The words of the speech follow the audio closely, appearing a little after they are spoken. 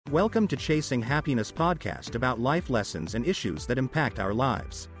Welcome to Chasing Happiness podcast about life lessons and issues that impact our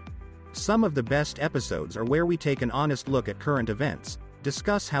lives. Some of the best episodes are where we take an honest look at current events,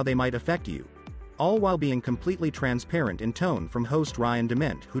 discuss how they might affect you, all while being completely transparent in tone from host Ryan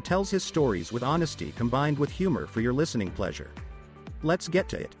Dement, who tells his stories with honesty combined with humor for your listening pleasure. Let's get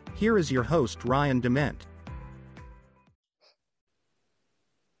to it. Here is your host Ryan Dement.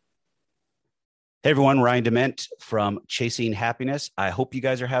 Hey everyone, Ryan Dement from Chasing Happiness. I hope you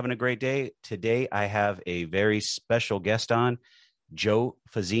guys are having a great day. Today I have a very special guest on, Joe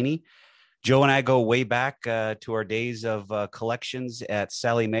Fazzini. Joe and I go way back to our days of collections at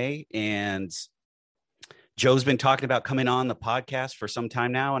Sallie Mae, and Joe's been talking about coming on the podcast for some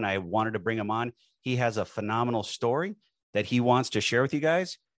time now, and I wanted to bring him on. He has a phenomenal story that he wants to share with you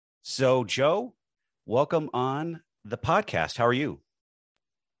guys. So Joe, welcome on the podcast. How are you?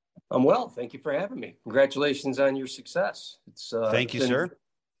 I'm well. Thank you for having me. Congratulations on your success. Thank you, sir.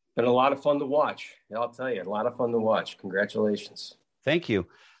 Been a lot of fun to watch. I'll tell you, a lot of fun to watch. Congratulations. Thank you.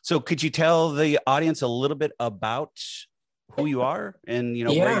 So could you tell the audience a little bit about who you are and,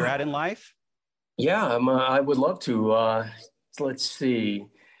 where you're at in life? Yeah, I would love to. Let's see.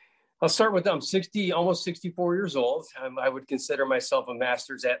 I'll start with, I'm 60, almost 64 years old. I would consider myself a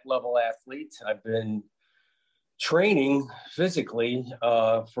master's level athlete. I've been training physically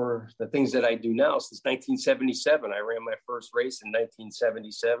for the things that I do now since 1977. I ran my first race in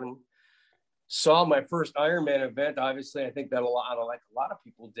 1977. Saw my first Ironman event. Obviously, I think that a lot of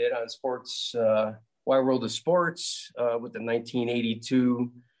people did on sports, Wide World of Sports with the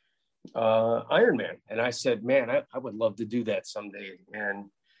 1982 Ironman. And I said, man, I would love to do that someday. And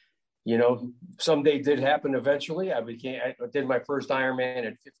someday did happen eventually. I did my first Ironman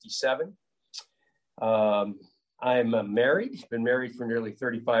at 57. I'm married, been married for nearly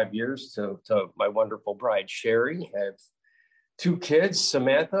 35 years to my wonderful bride, Sherry. I have two kids,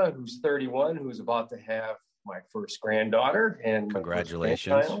 Samantha, who's 31, who's about to have my first granddaughter. And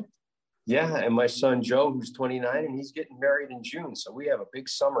congratulations. Yeah, and my son, Joe, who's 29, and he's getting married in June. So we have a big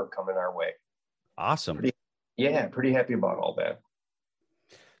summer coming our way. Awesome. Pretty happy about all that.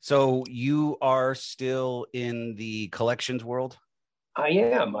 So you are still in the collections world? I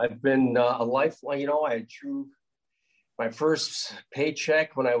am. I've been a lifelong, I drew my first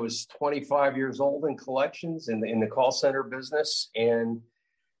paycheck when I was 25 years old in collections in the call center business. And,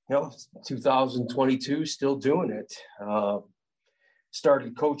 2022, still doing it.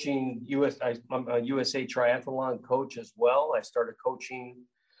 Started coaching I'm a USA Triathlon coach as well. I started coaching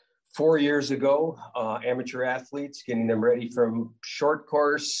 4 years ago, amateur athletes, getting them ready from short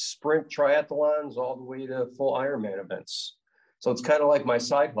course, sprint triathlons, all the way to full Ironman events. So it's kind of like my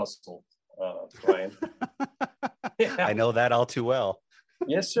side hustle, Ryan. Yeah. I know that all too well.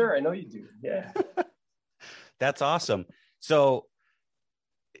 Yes, sir. I know you do. Yeah. That's awesome. So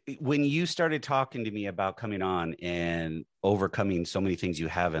when you started talking to me about coming on and overcoming so many things you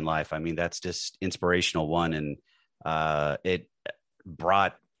have in life, I mean, that's just inspirational one. And it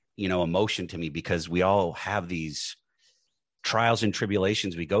brought, emotion to me because we all have these trials and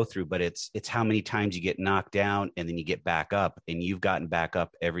tribulations we go through, but it's how many times you get knocked down and then you get back up, and you've gotten back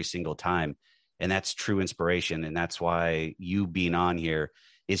up every single time. And that's true inspiration. And that's why you being on here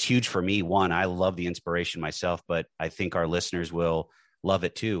is huge for me. One, I love the inspiration myself, but I think our listeners will love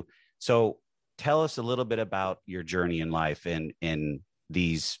it too. So tell us a little bit about your journey in life and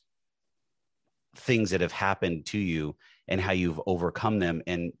these things that have happened to you and how you've overcome them,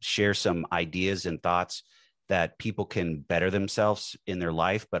 and share some ideas and thoughts that people can better themselves in their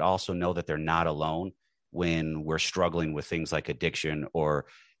life, but also know that they're not alone when we're struggling with things like addiction or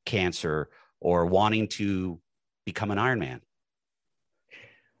cancer or wanting to become an Ironman.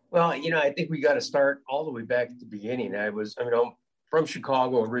 Well, I think we got to start all the way back at the beginning. I'm from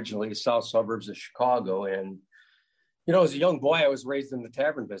Chicago originally, south suburbs of Chicago. And, as a young boy, I was raised in the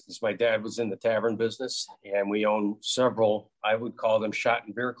tavern business. My dad was in the tavern business, and we owned several, I would call them shot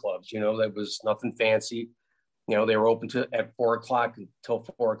and beer clubs. That was nothing fancy. They were open at 4:00 until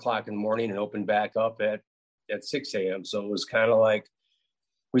 4:00 in the morning and opened back up at 6 a.m. So it was kind of like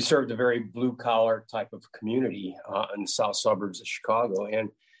we served a very blue collar type of community in the south suburbs of Chicago. And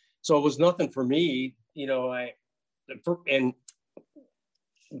so it was nothing for me, and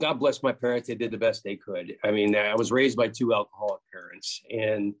God bless my parents. They did the best they could. I mean, I was raised by two alcoholic parents,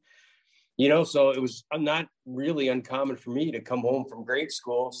 and, so it was not really uncommon for me to come home from grade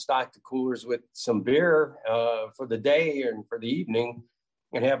school, stock the coolers with some beer for the day and for the evening,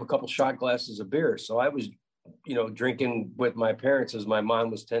 and have a couple shot glasses of beer. So I was, drinking with my parents as my mom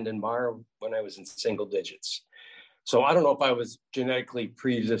was tending bar when I was in single digits. So I don't know if I was genetically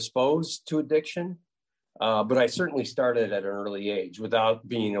predisposed to addiction, But I certainly started at an early age without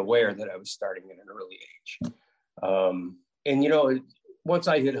being aware that I was starting at an early age. And, you know, once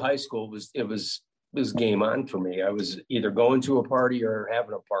I hit high school, it was game on for me. I was either going to a party or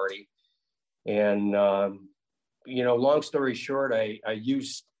having a party. And, you know, long story short, I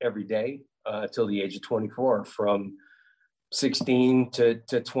used every day till the age of 24, from 16 to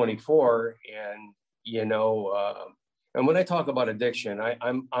 24. And, you know, and when I talk about addiction,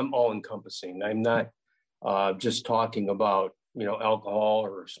 I'm all encompassing. I'm not just talking about, you know, alcohol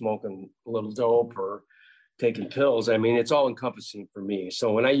or smoking a little dope or taking pills. I mean, it's all encompassing for me.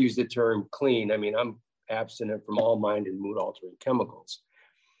 So when I use the term clean, I mean, I'm abstinent from all mind and mood altering chemicals.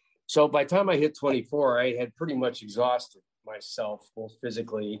 So by the time I hit 24, I had pretty much exhausted myself, both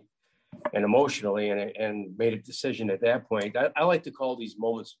physically and emotionally, and made a decision at that point. I like to call these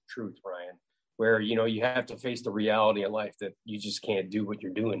moments of truth, Ryan, where, you know, you have to face the reality of life that you just can't do what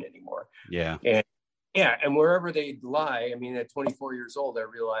you're doing anymore. Yeah. And yeah, and wherever they lie, I mean, at 24 years old, I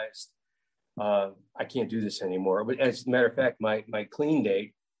realized I can't do this anymore. But as a matter of fact, my clean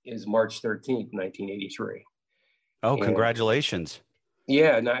date is March 13th, 1983. Oh, And congratulations.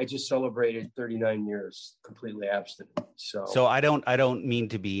 yeah, and I just celebrated 39 years completely abstinent. So I don't mean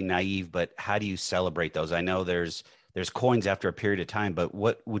to be naive, but how do you celebrate those? I know there's coins after a period of time, but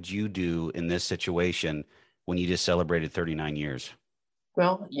what would you do in this situation when you just celebrated 39 years?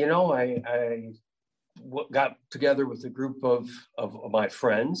 Well, you know, I got together with a group of my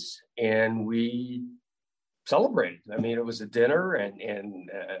friends, and we celebrated. I mean, it was a dinner, and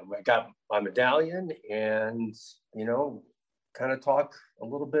I got my medallion, and, you know, kind of talk a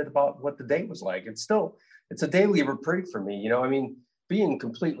little bit about what the day was like. It's a daily reprieve for me. You know, I mean, being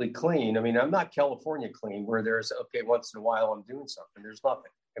completely clean. I mean, I'm not California clean where there's, okay, once in a while I'm doing something. There's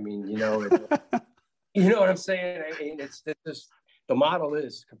nothing. I mean, you know, you know what I'm saying? I mean, it's just, the model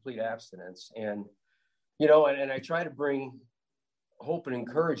is complete abstinence. And, you know, and I try to bring hope and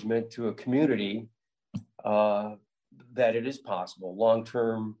encouragement to a community that it is possible.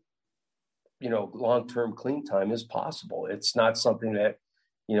 Long-term clean time is possible. It's not something that,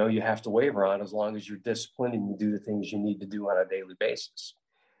 you know, you have to waver on, as long as you're disciplined and you do the things you need to do on a daily basis.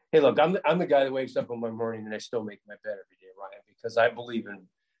 Hey, look, I'm the guy that wakes up in my morning and I still make my bed every day, Ryan, because I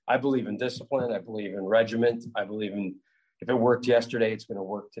believe in discipline. I believe in regiment. I believe in, if it worked yesterday, it's going to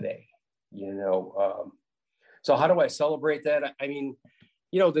work today. You know, so how do I celebrate that? I mean,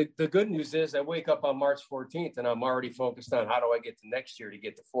 you know, the good news is I wake up on March 14th and I'm already focused on how do I get to next year to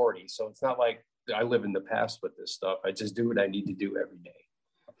get to 40. So it's not like I live in the past with this stuff. I just do what I need to do every day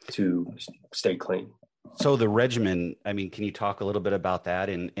to stay clean. So the regimen, I mean, can you talk a little bit about that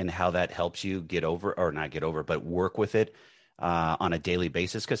and how that helps you get over, or not get over, but work with it on a daily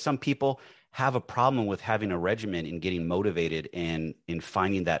basis? Because some people have a problem with having a regimen and getting motivated and in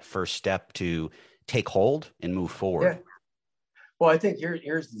finding that first step to take hold and move forward. Yeah. Well, I think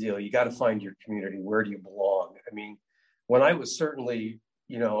here's the deal. You got to find your community. Where do you belong? I mean, when I was certainly,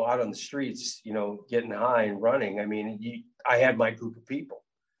 you know, out on the streets, you know, getting high and running, I mean, I had my group of people,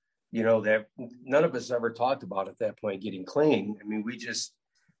 you know, that none of us ever talked about at that point, getting clean. I mean,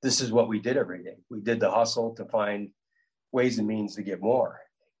 this is what we did every day. We did the hustle to find ways and means to get more.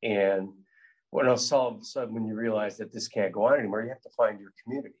 And when all of a sudden, when you realize that this can't go on anymore, you have to find your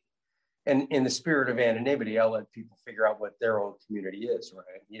community. And in the spirit of anonymity, I'll let people figure out what their own community is,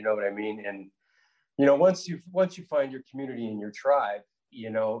 right? You know what I mean? And, you know, once you find your community and your tribe,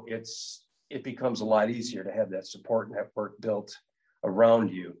 you know, it becomes a lot easier to have that support network built around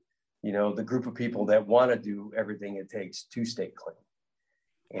you. You know, the group of people that want to do everything it takes to stay clean.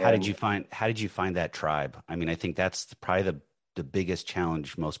 And how did you find that tribe? I mean, I think that's probably the biggest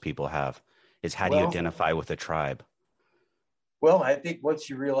challenge most people have, is how do you identify with a tribe? Well, I think once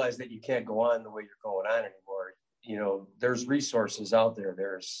you realize that you can't go on the way you're going on anymore, you know, there's resources out there.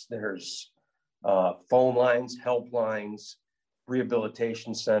 There's phone lines, helplines,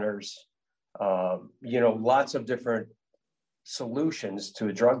 rehabilitation centers, you know, lots of different solutions to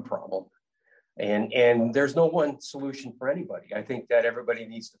a drug problem. And there's no one solution for anybody. I think that everybody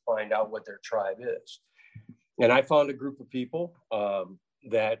needs to find out what their tribe is. And I found a group of people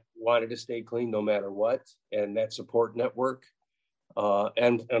that wanted to stay clean no matter what, and that support network.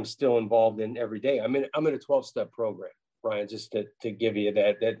 And I'm still involved in every day. I'm in a 12-step program, Brian, just to give you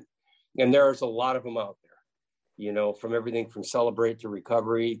that, and there's a lot of them out there, you know, from everything from Celebrate to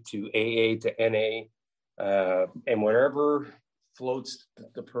Recovery to AA to NA, and whatever floats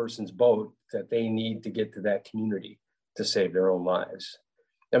the person's boat that they need to get to that community to save their own lives.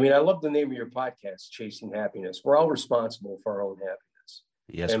 I mean, I love the name of your podcast, Chasing Happiness. We're all responsible for our own happiness.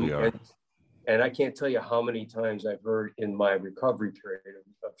 Yes, we are. And I can't tell you how many times I've heard in my recovery period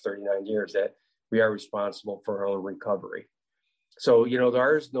of 39 years that we are responsible for our own recovery. So,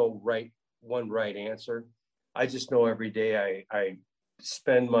 there is no one right answer. I just know every day I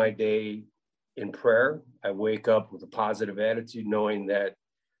spend my day in prayer. I wake up with a positive attitude, knowing that,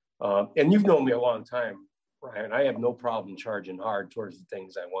 and you've known me a long time, Ryan, I have no problem charging hard towards the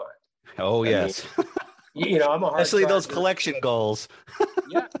things I want. Oh, yes. I'm a hard Especially charger. Those collection goals.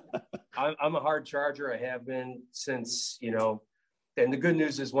 Yeah, I'm a hard charger. I have been since, and the good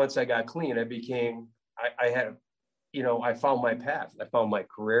news is once I got clean, I found my path. I found my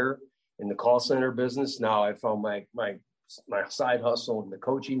career in the call center business. Now I found my side hustle in the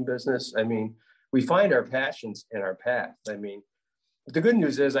coaching business. I mean, we find our passions in our path. I mean, but the good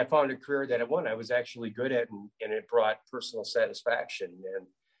news is I found a career that I was actually good at, and it brought personal satisfaction. And,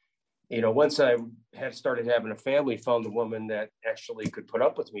 once I had started having a family, found a woman that actually could put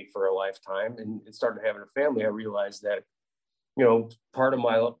up with me for a lifetime, and started having a family, I realized that, part of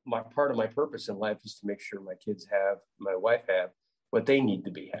my purpose in life is to make sure my wife have what they need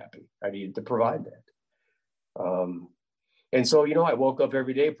to be happy. I needed to provide that. And so, I woke up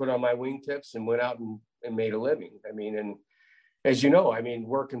every day, put on my wingtips, and went out and made a living. I mean, and as you know,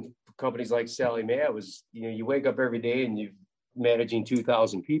 working for companies like Sally Mae, you wake up every day and you're managing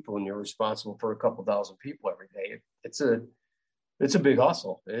 2,000 people, and you're responsible for a couple thousand people every day. It's a big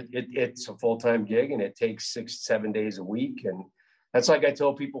hustle. It's a full-time gig, and it takes 6-7 days a week. And that's like I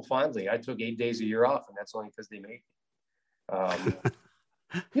tell people fondly, I took 8 days a year off, and that's only because they make it.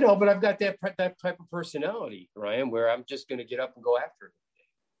 But I've got that type of personality, Ryan, where I'm just going to get up and go after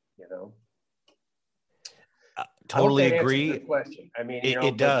it. Totally agree. Question. I mean,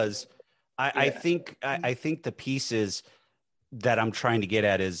 it does. I think the pieces that I'm trying to get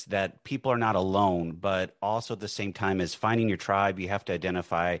at is that people are not alone, but also at the same time as finding your tribe, you have to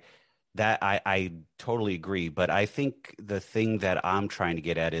identify that. I totally agree. But I think the thing that I'm trying to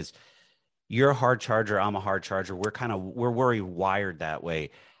get at is you're a hard charger. I'm a hard charger. We're wired that way.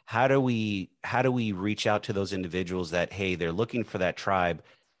 How do we reach out to those individuals that, hey, they're looking for that tribe,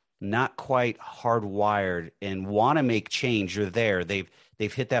 not quite hardwired, and want to make change? You're there. They've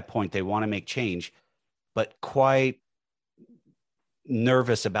hit that point. They want to make change, but quite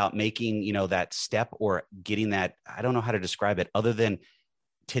nervous about making, that step or getting that. I don't know how to describe it other than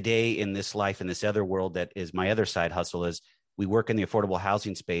today in this life, in this other world that is my other side hustle, is we work in the affordable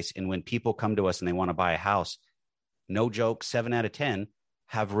housing space. And when people come to us and they want to buy a house, no joke, 7 out of 10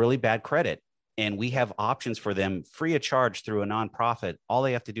 have really bad credit. And we have options for them free of charge through a nonprofit. All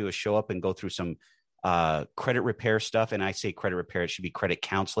they have to do is show up and go through some credit repair stuff. And I say credit repair, it should be credit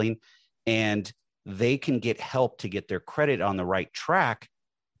counseling. And they can get help to get their credit on the right track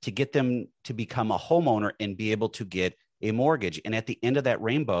to get them to become a homeowner and be able to get a mortgage. And at the end of that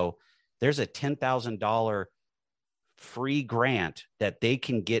rainbow, there's a $10,000 free grant that they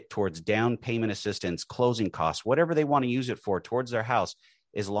can get towards down payment assistance, closing costs, whatever they want to use it for towards their house,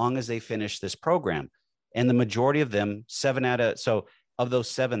 as long as they finish this program. And the majority of them, of those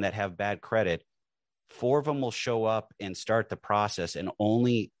 7 that have bad credit, 4 of them will show up and start the process, and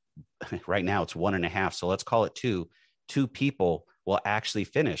only right now it's 1.5. So let's call it 2 people will actually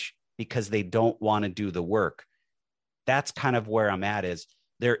finish because they don't want to do the work. That's kind of where I'm at, is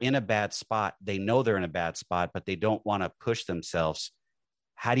they're in a bad spot. They know they're in a bad spot, but they don't want to push themselves.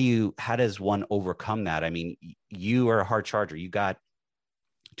 How does one overcome that? I mean, you are a hard charger. You got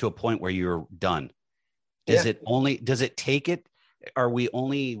to a point where you're done. Does it take it? Are we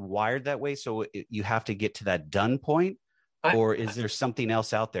only wired that way? So you have to get to that done point, or is there something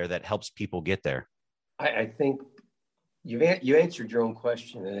else out there that helps people get there? I think you answered your own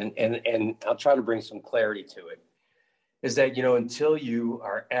question, and I'll try to bring some clarity to it. Is that, until you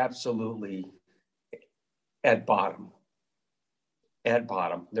are absolutely at bottom,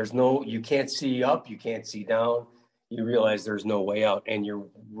 you can't see up, you can't see down. You realize there's no way out, and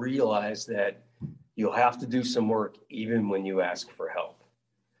you realize that you'll have to do some work even when you ask for help.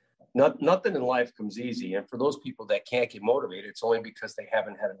 Nothing in life comes easy. And for those people that can't get motivated, it's only because they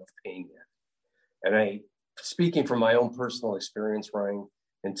haven't had enough pain yet. And speaking from my own personal experience, Ryan,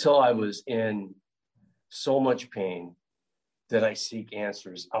 until I was in so much pain, that I seek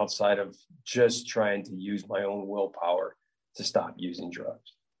answers outside of just trying to use my own willpower to stop using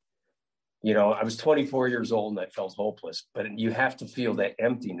drugs. I was 24 years old and I felt hopeless, but you have to feel that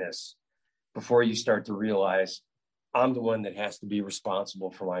emptiness before you start to realize I'm the one that has to be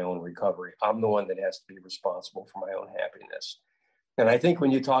responsible for my own recovery. I'm the one that has to be responsible for my own happiness. And I think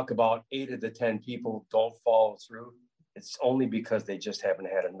when you talk about 8 of the 10 people don't follow through, it's only because they just haven't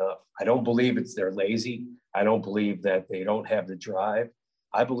had enough. I don't believe they're lazy. I don't believe that they don't have the drive.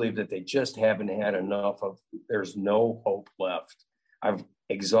 I believe that they just haven't had enough of, there's no hope left.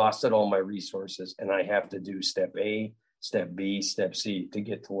 exhausted all my resources, and I have to do step A, step B, step C to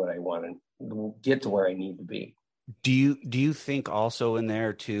get to what I want and get to where I need to be. Do you think also in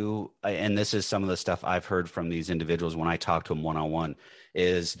there too, and this is some of the stuff I've heard from these individuals when I talk to them one-on-one,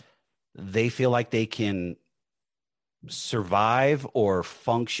 is they feel like they can survive or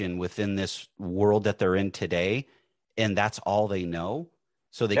function within this world that they're in today, and that's all they know.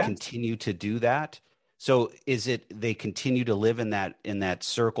 So they continue to do that. So is it they continue to live in that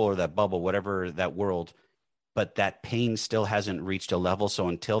circle or that bubble, whatever that world, but that pain still hasn't reached a level. So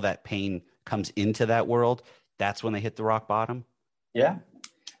until that pain comes into that world, that's when they hit the rock bottom? Yeah.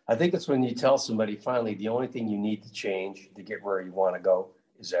 I think it's when you tell somebody finally the only thing you need to change to get where you want to go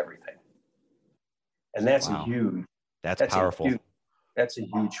is everything. And that's Wow. That's powerful. That's a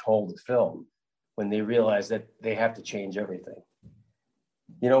huge hole to fill when they realize that they have to change everything.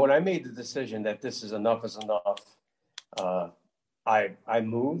 You know, when I made the decision that this is enough, I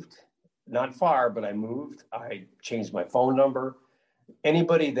moved, not far, but I moved. I changed my phone number.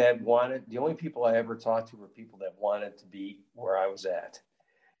 Anybody that wanted, the only people I ever talked to were people that wanted to be where I was at.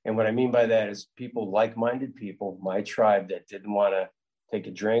 And what I mean by that is people, like-minded people, my tribe that didn't want to take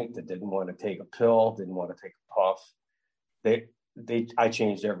a drink, that didn't want to take a pill, didn't want to take a puff. I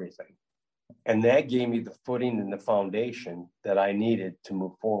changed everything. And that gave me the footing and the foundation that I needed to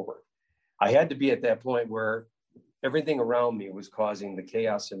move forward. I had to be at that point where everything around me was causing the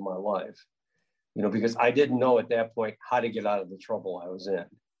chaos in my life, you know, because I didn't know at that point how to get out of the trouble I was in.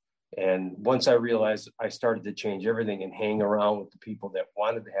 And once I realized, I started to change everything and hang around with the people that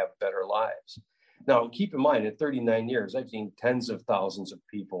wanted to have better lives. Now, keep in mind, in 39 years, I've seen tens of thousands of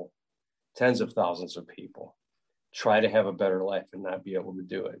people try to have a better life and not be able to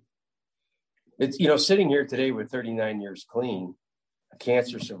do it. It's, you know, sitting here today with 39 years clean, a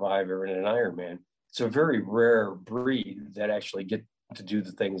cancer survivor and an Ironman, it's a very rare breed that actually get to do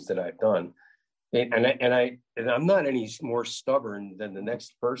the things that I've done. And I'm not any more stubborn than the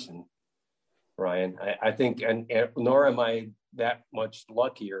next person, Ryan. I think, and nor am I that much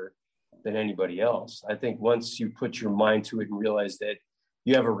luckier than anybody else. I think once you put your mind to it and realize that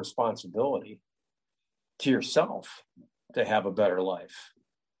you have a responsibility to yourself to have a better life.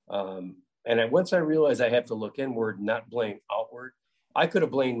 Once I realized I have to look inward, not blame outward, I could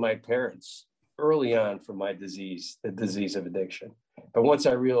have blamed my parents early on for my disease, the disease of addiction. But once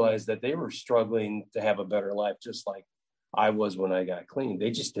I realized that they were struggling to have a better life, just like I was when I got clean,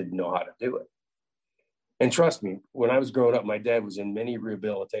 they just didn't know how to do it. And trust me, when I was growing up, my dad was in many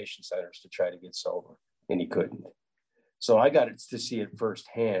rehabilitation centers to try to get sober, and he couldn't. So I got to see it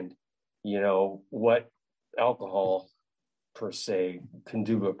firsthand, you know, what alcohol per se can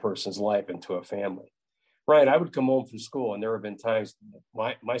do to a person's life and to a family. Right. I would come home from school and there have been times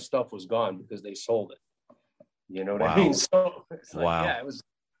my stuff was gone because they sold it. You know what I mean? So it's like, yeah,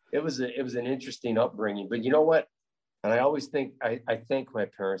 it was an interesting upbringing, but you know what? And I always think, I thank my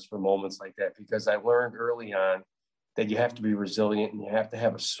parents for moments like that, because I learned early on that you have to be resilient and you have to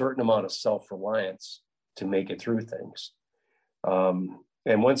have a certain amount of self-reliance to make it through things.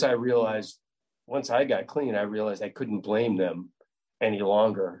 And once I got clean, I realized I couldn't blame them any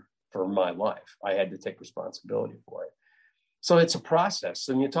longer for my life. I had to take responsibility for it. So it's a process.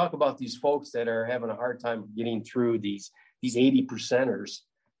 And you talk about these folks that are having a hard time getting through, these 80%ers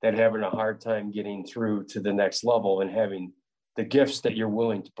that are having a hard time getting through to the next level and having the gifts that you're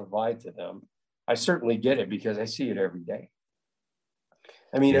willing to provide to them. I certainly get it because I see it every day.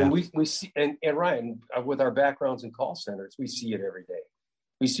 I mean, and we see, and Ryan, with our backgrounds in call centers, we see it every day.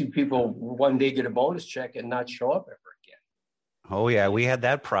 We see people one day get a bonus check and not show up ever again. Oh yeah, we had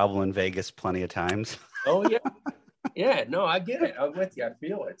that problem in Vegas plenty of times. Oh yeah. Yeah, no, I get it. I'm with you. I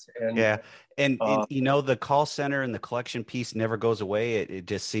feel it. And yeah. And you know, the call center and the collection piece never goes away. It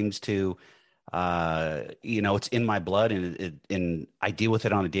just seems to, you know, it's in my blood, and I deal with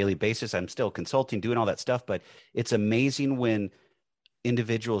it on a daily basis. I'm still consulting, doing all that stuff, but it's amazing when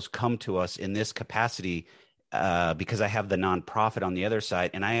individuals come to us in this capacity, because I have the nonprofit on the other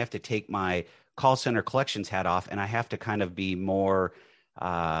side, and I have to take my call center collections hat off, and I have to kind of be more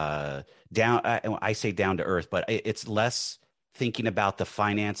down. I say down to earth, but it's less thinking about the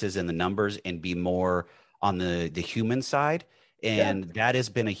finances and the numbers and be more on the human side. And that has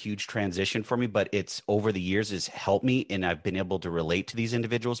been a huge transition for me, but it's over the years has helped me, and I've been able to relate to these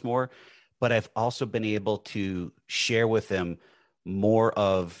individuals more, but I've also been able to share with them more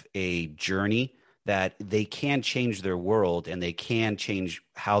of a journey that they can change their world and they can change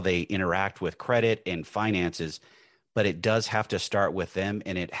how they interact with credit and finances. But it does have to start with them,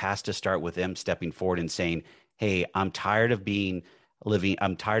 and it has to start with them stepping forward and saying, hey, I'm tired of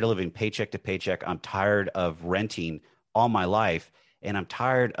living paycheck to paycheck. I'm tired of renting all my life. and I'm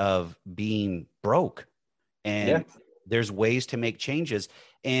tired of being broke. And there's ways to make changes.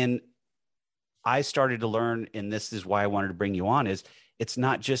 And I started to learn, and this is why I wanted to bring you on, is it's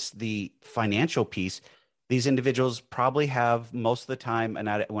not just the financial piece. These individuals probably have most of the time,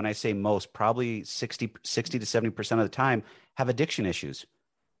 and when I say most, probably 60 to 70% of the time have addiction issues.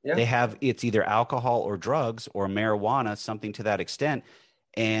 Yeah. They have, it's either alcohol or drugs or marijuana, something to that extent.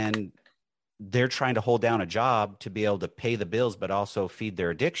 And they're trying to hold down a job to be able to pay the bills, but also feed their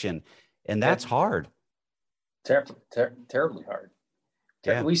addiction. And that's hard. Terribly hard.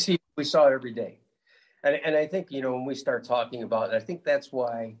 Yeah. We saw it every day. And I think, when we start talking about it, I think that's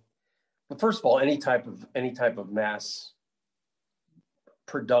why, well, first of all, any type of mass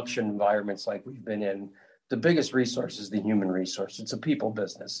production environments like we've been in, the biggest resource is the human resource. It's a people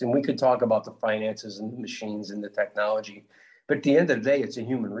business. And we could talk about the finances and the machines and the technology, but at the end of the day, it's a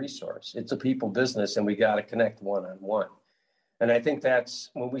human resource. It's a people business, and we got to connect one-on-one. And I think that's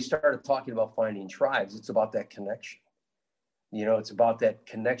when we started talking about finding tribes, it's about that connection. It's about that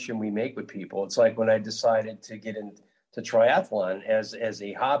connection we make with people. It's like when I decided to get into triathlon as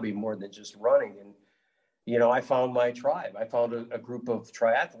a hobby more than just running. And, I found my tribe. I found a group of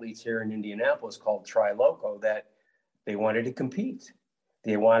triathletes here in Indianapolis called Tri Loco that they wanted to compete.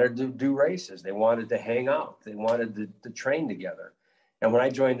 They wanted to do races. They wanted to hang out. They wanted to train together. And when I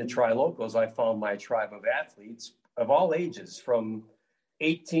joined the Tri Locos, I found my tribe of athletes of all ages, from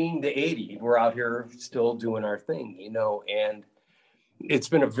 18 to 80. We're out here still doing our thing, and it's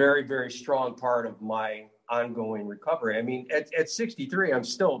been a very, very strong part of my ongoing recovery. I mean, at 63, I'm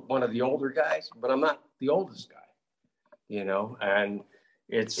still one of the older guys, but I'm not the oldest guy, and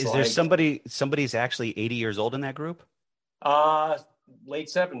is there somebody's actually 80 years old in that group? Late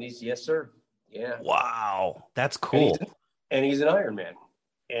 70s. Yes, sir. Yeah. Wow. That's cool. And he's an Ironman.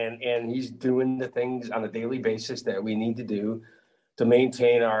 And he's doing the things on a daily basis that we need to do to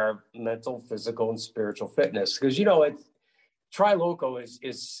maintain our mental, physical, and spiritual fitness. Because Tri Loco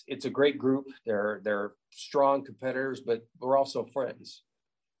it's a great group. They're strong competitors, but we're also friends.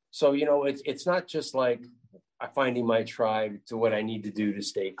 So it's not just like finding my tribe to what I need to do to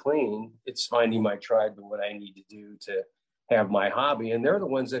stay clean. It's finding my tribe and what I need to do to have my hobby. And they're the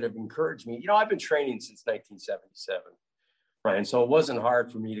ones that have encouraged me. I've been training since 1977. Right. And so it wasn't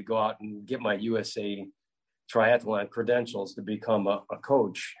hard for me to go out and get my USA triathlon credentials to become a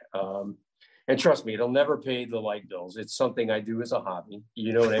coach. And trust me, it'll never pay the light bills. It's something I do as a hobby.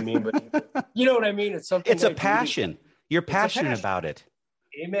 You know what I mean? But you know what I mean? It's something. It's a passion. You're passionate about it.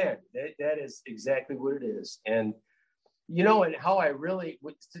 Amen. That is exactly what it is. And, and how I really,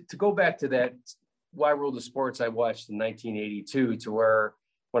 to go back to that Wide World of Sports I watched in 1982, to where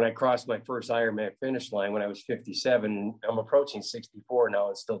when I crossed my first Ironman finish line when I was 57, I'm approaching 64 now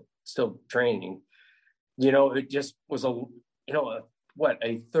and still training. It just was a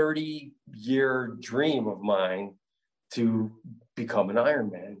 30-year dream of mine to become an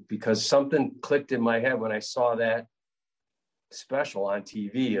Ironman, because something clicked in my head when I saw that special on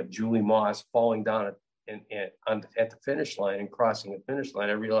TV of Julie Moss falling down at the finish line and crossing the finish line.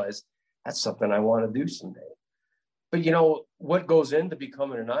 I realized that's something I want to do someday. But what goes into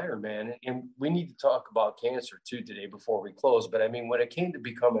becoming an Ironman, and we need to talk about cancer too today before we close. But I mean, when it came to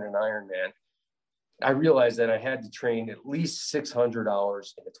becoming an Ironman, I realized that I had to train at least 600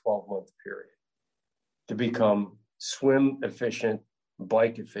 hours in a 12-month period to become swim efficient,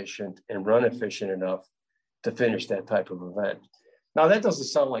 bike efficient, and run efficient enough to finish that type of event. Now, that doesn't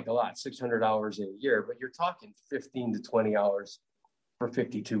sound like a lot, 600 hours in a year, but you're talking 15 to 20 hours for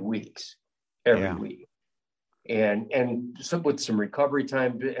 52 weeks every week. And so with some recovery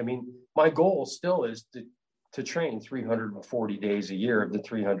time, I mean, my goal still is to train 340 days a year of the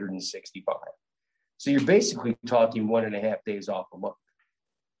 365. So you're basically talking 1.5 days off a month,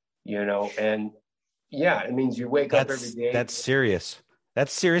 and yeah, it means you wake up every day. That's serious.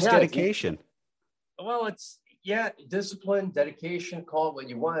 That's serious dedication. Well, it's discipline, dedication, call it what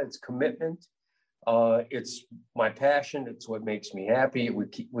you want. It's commitment. It's my passion. It's what makes me happy.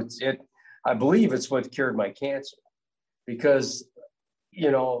 I believe it's what cured my cancer, because,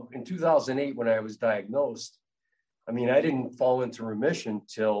 in 2008, when I was diagnosed, I mean, I didn't fall into remission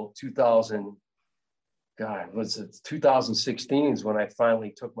till 2016 is when I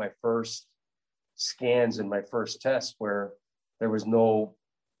finally took my first scans and my first test where there was no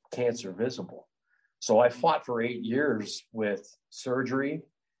cancer visible. So I fought for 8 years with surgery,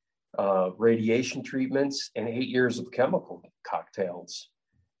 radiation treatments, and 8 years of chemical cocktails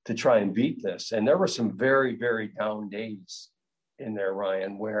to try and beat this. And there were some very, very down days in there,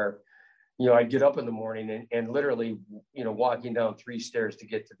 Ryan, where, I'd get up in the morning and literally, walking down 3 stairs to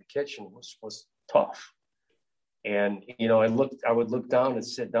get to the kitchen was tough. And, I would look down and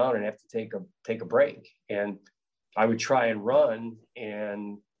sit down and have to take a break. And I would try and run,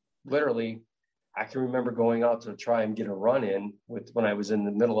 and literally I can remember going out to try and get a run in when I was in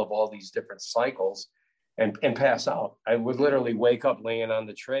the middle of all these different cycles and pass out. I would literally wake up laying on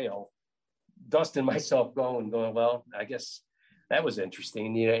the trail, dusting myself going, well, I guess that was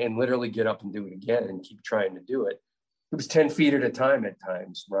interesting, and literally get up and do it again and keep trying to do it. It was 10 feet at a time at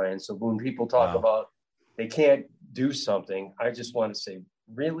times, Ryan. So when people talk about they can't do something, I just want to say,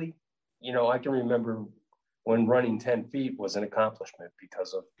 really? I can remember when running 10 feet was an accomplishment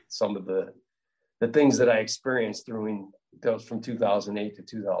because of some of the things that I experienced through those from 2008 to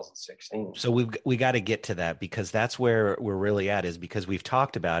 2016. So we got to get to that, because that's where we're really at, is because we've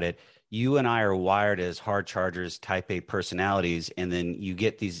talked about it. You and I are wired as hard chargers, type A personalities. And then you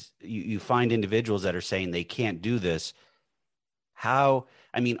get these, you find individuals that are saying they can't do this. How,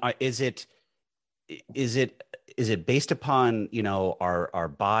 I mean, is it based upon, our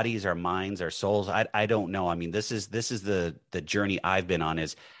bodies, our minds, our souls? I don't know. I mean, this is the journey I've been on,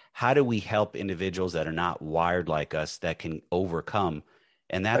 is how do we help individuals that are not wired like us that can overcome?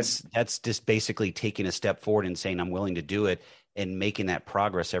 And that's just basically taking a step forward and saying, I'm willing to do it, and making that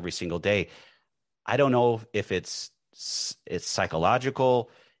progress every single day. I don't know if it's psychological.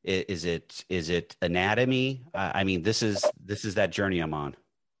 Is it anatomy? I mean, this is that journey I'm on.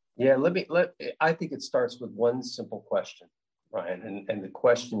 Yeah, I think it starts with one simple question, Ryan. And the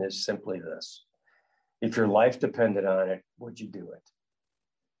question is simply this: if your life depended on it, would you do it?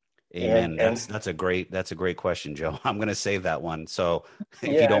 Amen. That's a great question, Joe. I'm going to save that one. So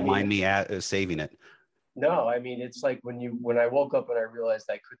if you don't mind me saving it. No, I mean, it's like when I woke up and I realized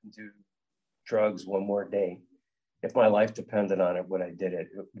I couldn't do drugs one more day. If my life depended on it, would I do it?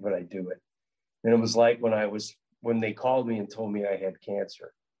 And it was like when they called me and told me I had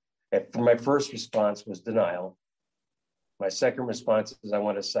cancer. My first response was denial. My second response is I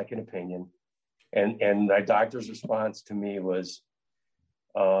want a second opinion. And my doctor's response to me was,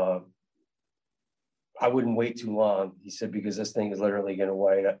 I wouldn't wait too long. He said, because this thing is literally going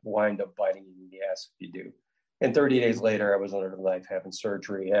to wind up biting you in the ass if you do. And 30 days later, I was under the knife, having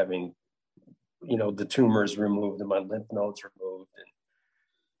surgery, having, the tumors removed and my lymph nodes removed. And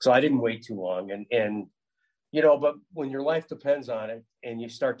so I didn't wait too long. And but when your life depends on it and you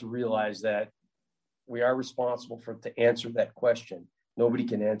start to realize that we are responsible to answer that question, nobody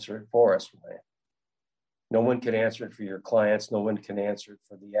can answer it for us, Ryan. No one can answer it for your clients. No one can answer it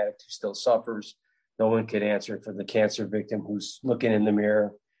for the addict who still suffers. No one can answer it for the cancer victim who's looking in the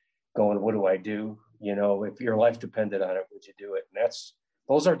mirror going, what do I do? If your life depended on it, would you do it? And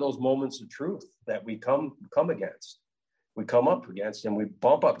those are those moments of truth that we come against. We come up against and we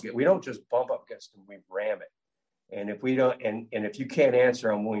bump up. We don't just bump up against them, we ram it. And if we don't, and if you can't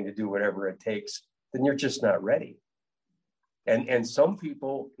answer, I'm willing to do whatever it takes, then you're just not ready. And some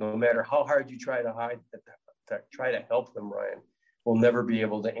people, no matter how hard you try to help them, Ryan, will never be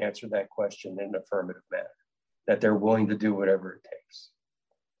able to answer that question in an affirmative manner, that they're willing to do whatever it takes.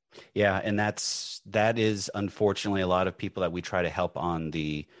 Yeah. And that is unfortunately a lot of people that we try to help on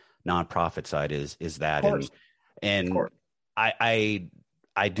the nonprofit side is that. And I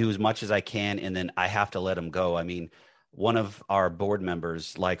do as much as I can, and then I have to let them go. I mean, one of our board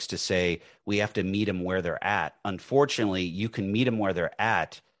members likes to say, we have to meet them where they're at. Unfortunately, you can meet them where they're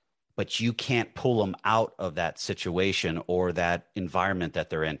at, but you can't pull them out of that situation or that environment that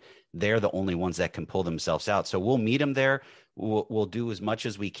they're in. They're the only ones that can pull themselves out. So we'll meet them there. We'll do as much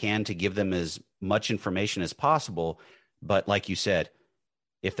as we can to give them as much information as possible. But like you said,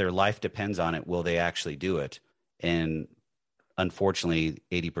 if their life depends on it, will they actually do it? And unfortunately,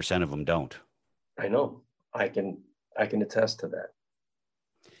 80% of them don't. I know. I can attest to that.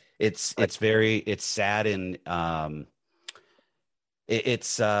 It's sad. And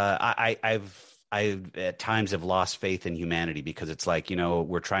I've at times have lost faith in humanity, because it's like,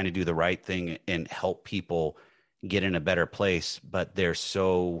 we're trying to do the right thing and help people get in a better place. But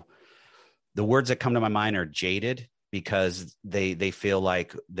the words that come to my mind are jaded, because they feel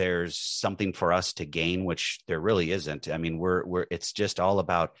like there's something for us to gain, which there really isn't. I mean, it's just all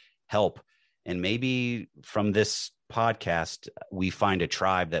about help. And maybe from this podcast, we find a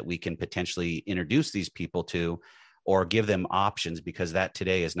tribe that we can potentially introduce these people to, or give them options, because that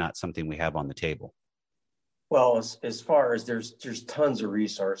today is not something we have on the table. Well, as far as there's tons of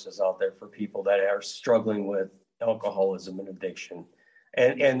resources out there for people that are struggling with alcoholism and addiction,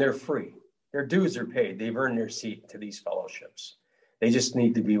 and they're free. Their dues are paid. They've earned their seat to these fellowships. They just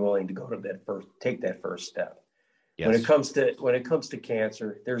need to be willing to take that first step. Yes. When it comes to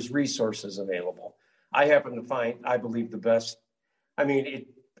cancer, there's resources available. I happen to find, I believe, the best. I mean,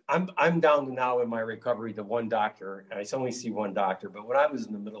 I'm down to now in my recovery to one doctor. I only see one doctor, but when I was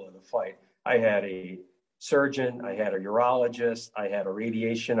in the middle of the fight, I had a surgeon, I had a urologist, I had a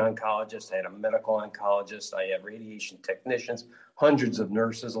radiation oncologist, I had a medical oncologist, I had radiation technicians, hundreds of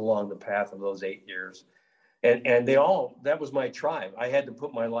nurses along the path of those 8 years. And they all, that was my tribe. I had to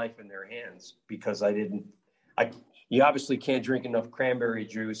put my life in their hands because you obviously can't drink enough cranberry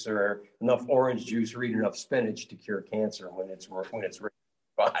juice or enough orange juice or eat enough spinach to cure cancer when it's in your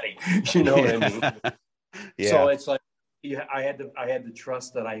body. You know what I mean? Yeah. So it's like, I had to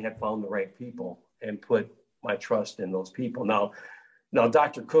trust that I had found the right people and put my trust in those people. Now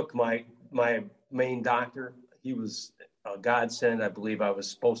Dr. Cook, my main doctor, he was a godsend. I believe I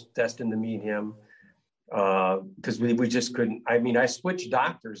was destined to meet him. Because we just couldn't. I mean, I switched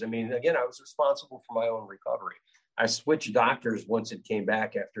doctors. I mean, again, I was responsible for my own recovery. I switched doctors once it came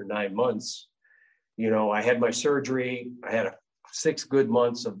back after 9 months. You know, I had my surgery. I had 6 good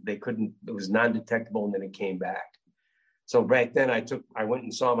months of it was non-detectable, and then it came back. So back then I went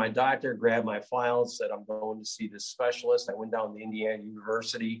and saw my doctor, grabbed my files, said, I'm going to see this specialist. I went down to Indiana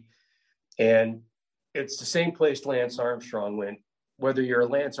University, and it's the same place Lance Armstrong went, whether you're a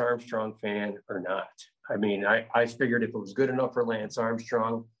Lance Armstrong fan or not. I mean, I figured if it was good enough for Lance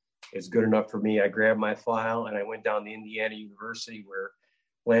Armstrong, it's good enough for me. I grabbed my file and I went down to Indiana University where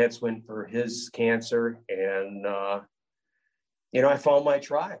Lance went for his cancer. And, I found my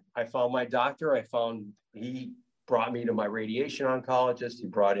tribe. I found my doctor. He brought me to my radiation oncologist. He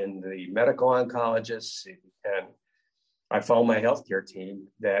brought in the medical oncologist. And I found my healthcare team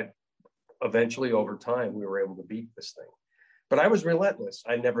that eventually over time, we were able to beat this thing. But I was relentless.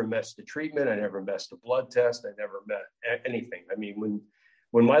 I never missed a treatment. I never missed a blood test. I never met anything. I mean,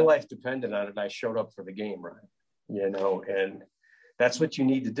 when my life depended on it, I showed up for the game, right? And that's what you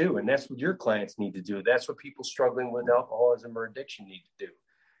need to do. And that's what your clients need to do. That's what people struggling with alcoholism or addiction need to do.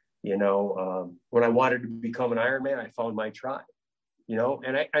 When I wanted to become an Ironman, I found my tribe,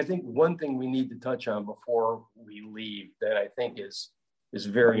 and I think one thing we need to touch on before we leave that I think is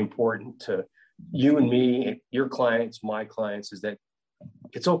very important to you and me, your clients, my clients, is that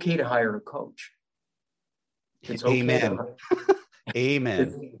it's okay to hire a coach. It's okay. Amen.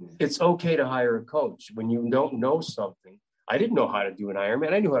 Amen. It's okay to hire a coach when you don't know something. I didn't know how to do an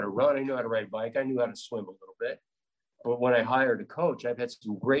Ironman. I knew how to run. I knew how to ride a bike. I knew how to swim a little bit. But when I hired a coach, I've had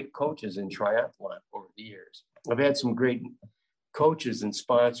some great coaches in triathlon over the years. I've had some great coaches and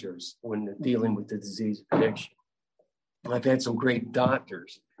sponsors when dealing with the disease of addiction. I've had some great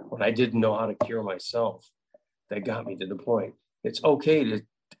doctors when I didn't know how to cure myself that got me to the point. It's okay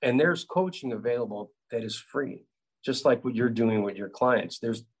and there's coaching available that is free, just like what you're doing with your clients.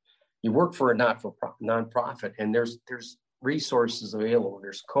 You work for a nonprofit, and there's resources available.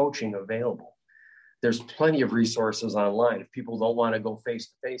 There's coaching available. There's plenty of resources online if people don't want to go face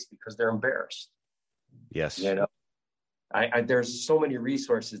to face because they're embarrassed. Yes. There's so many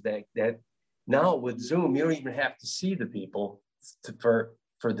resources that now with Zoom, you don't even have to see the people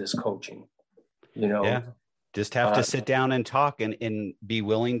for this coaching, Yeah. Just have to sit down and talk and be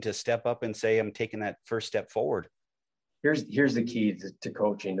willing to step up and say, I'm taking that first step forward. Here's the key to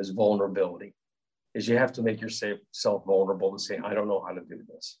coaching is vulnerability. Is you have to make yourself vulnerable to say, I don't know how to do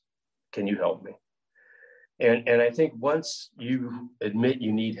this. Can you help me? And I think once you admit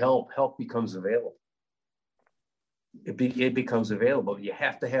you need help becomes available. It becomes available. You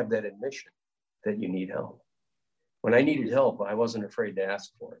have to have that admission that you need help. When I needed help, I wasn't afraid to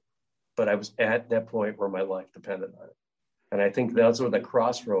ask for it, but I was at that point where my life depended on it. And I think those were the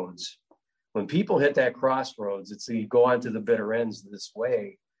crossroads. When people hit that crossroads, it's you go on to the bitter ends this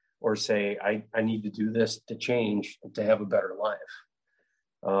way, or say, I need to do this to change, to have a better life.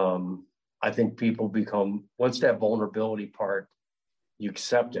 I think people become, once that vulnerability part, you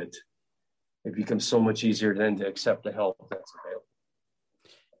accept it, it becomes so much easier then to accept the help that's available.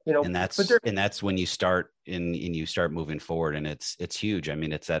 And that's when you start you start moving forward, and it's huge. I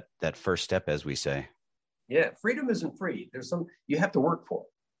mean, it's that first step, as we say. Yeah. Freedom isn't free. You have to work for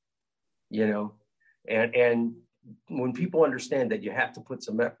it, and when people understand that you have to put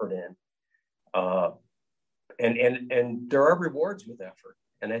some effort in, and there are rewards with effort.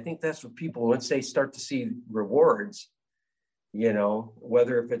 And I think that's what people, once they start to see rewards,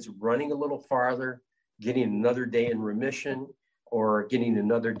 whether if it's running a little farther, getting another day in remission, or getting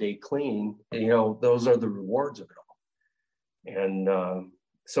another day clean, those are the rewards of it all. And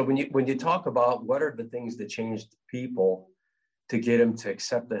so when you talk about what are the things that changed people to get them to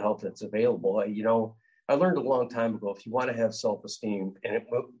accept the help that's available, I learned a long time ago, if you want to have self-esteem, and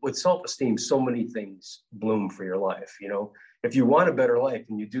with self-esteem, so many things bloom for your life. If you want a better life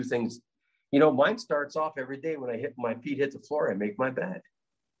and you do things, mine starts off every day when my feet hit the floor, I make my bed.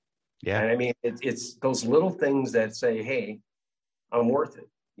 Yeah. And I mean, it's those little things that say, hey, I'm worth it,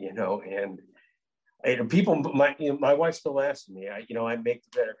 and people, my wife still asks me, I make the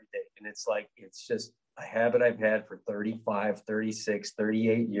bed every day. And it's like, it's just a habit I've had for 35, 36,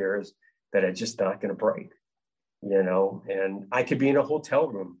 38 years that it's just not going to break, and I could be in a hotel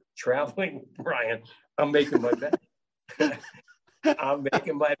room traveling, Brian, I'm making my bed. I'm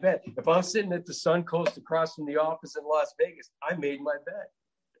making my bed. If I'm sitting at the Suncoast across from the office in Las Vegas, I made my bed.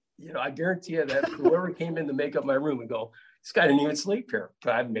 I guarantee you that whoever came in to make up my room would go, this guy didn't even sleep here.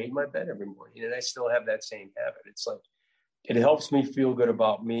 But I've made my bed every morning, and I still have that same habit. It's like, it helps me feel good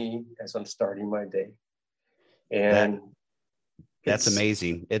about me as I'm starting my day. And that's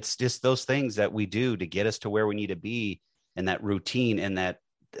amazing. It's just those things that we do to get us to where we need to be, and that routine, and that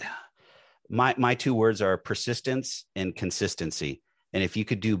my two words are persistence and consistency. And if you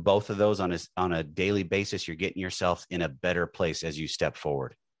could do both of those on a daily basis, you're getting yourself in a better place as you step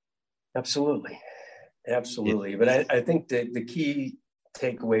forward. Absolutely. But I think that the key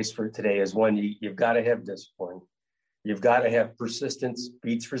takeaways for today is, one, you've got to have discipline. You've got to have persistence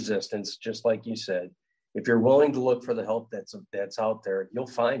beats resistance, just like you said. If you're willing to look for the help that's out there, you'll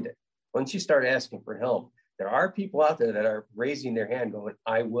find it. Once you start asking for help, there are people out there that are raising their hand going,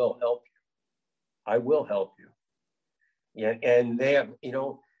 I will help you. I will help you. Yeah, and they have,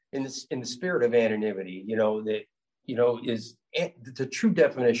 in the spirit of anonymity, is the true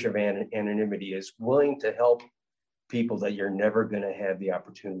definition of anonymity is willing to help people that you're never going to have the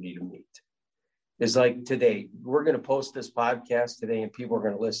opportunity to meet. It's like today, we're going to post this podcast today and people are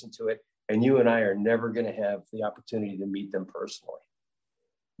going to listen to it, and you and I are never going to have the opportunity to meet them personally.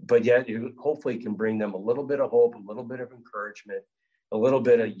 But yet, it hopefully can bring them a little bit of hope, a little bit of encouragement, a little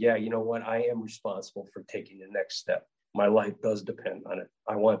bit of, you know what, I am responsible for taking the next step. My life does depend on it.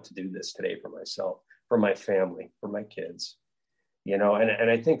 I want to do this today for myself, for my family, for my kids, and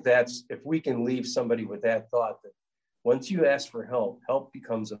I think that's, if we can leave somebody with that thought, that once you ask for help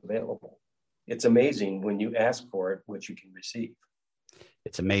becomes available. It's amazing when you ask for it, what you can receive.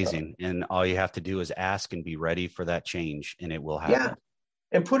 It's amazing. And all you have to do is ask and be ready for that change, and it will happen. Yeah.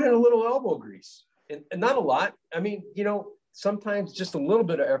 And put in a little elbow grease, and not a lot. I mean, sometimes just a little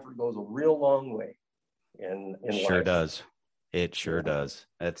bit of effort goes a real long way. In sure life. Does. It sure does.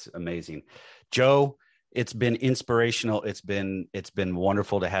 That's amazing. Joe, it's been inspirational. It's been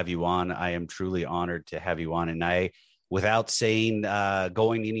wonderful to have you on. I am truly honored to have you on. And without saying,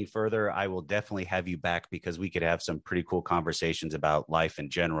 going any further, I will definitely have you back, because we could have some pretty cool conversations about life in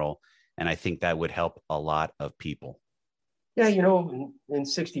general. And I think that would help a lot of people. Yeah. In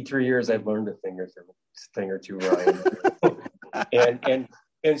 63 years, I've learned a thing or two, Ryan.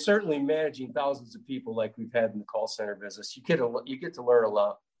 And certainly managing thousands of people like we've had in the call center business, you get to learn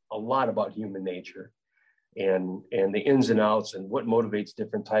a lot about human nature and the ins and outs and what motivates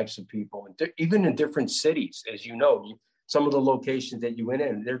different types of people, and even in different cities. As some of the locations that you went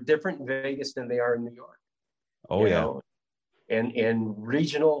in, they're different in Vegas than they are in New York. Oh, yeah. And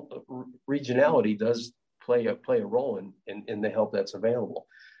regionality does play a role in the help that's available.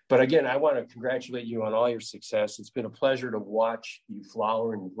 But again, I want to congratulate you on all your success. It's been a pleasure to watch you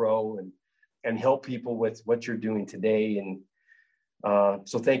flower and grow and help people with what you're doing today. And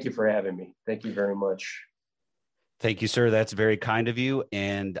so thank you for having me. Thank you very much. Thank you, sir. That's very kind of you.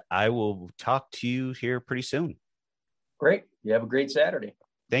 And I will talk to you here pretty soon. Great. You have a great Saturday.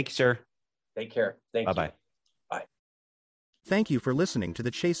 Thank you, sir. Take care. Thank you. Bye-bye. Bye. Thank you for listening to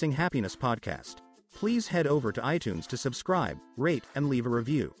the Chasing Happiness podcast. Please head over to iTunes to subscribe, rate, and leave a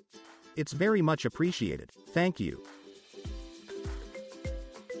review. It's very much appreciated. Thank you.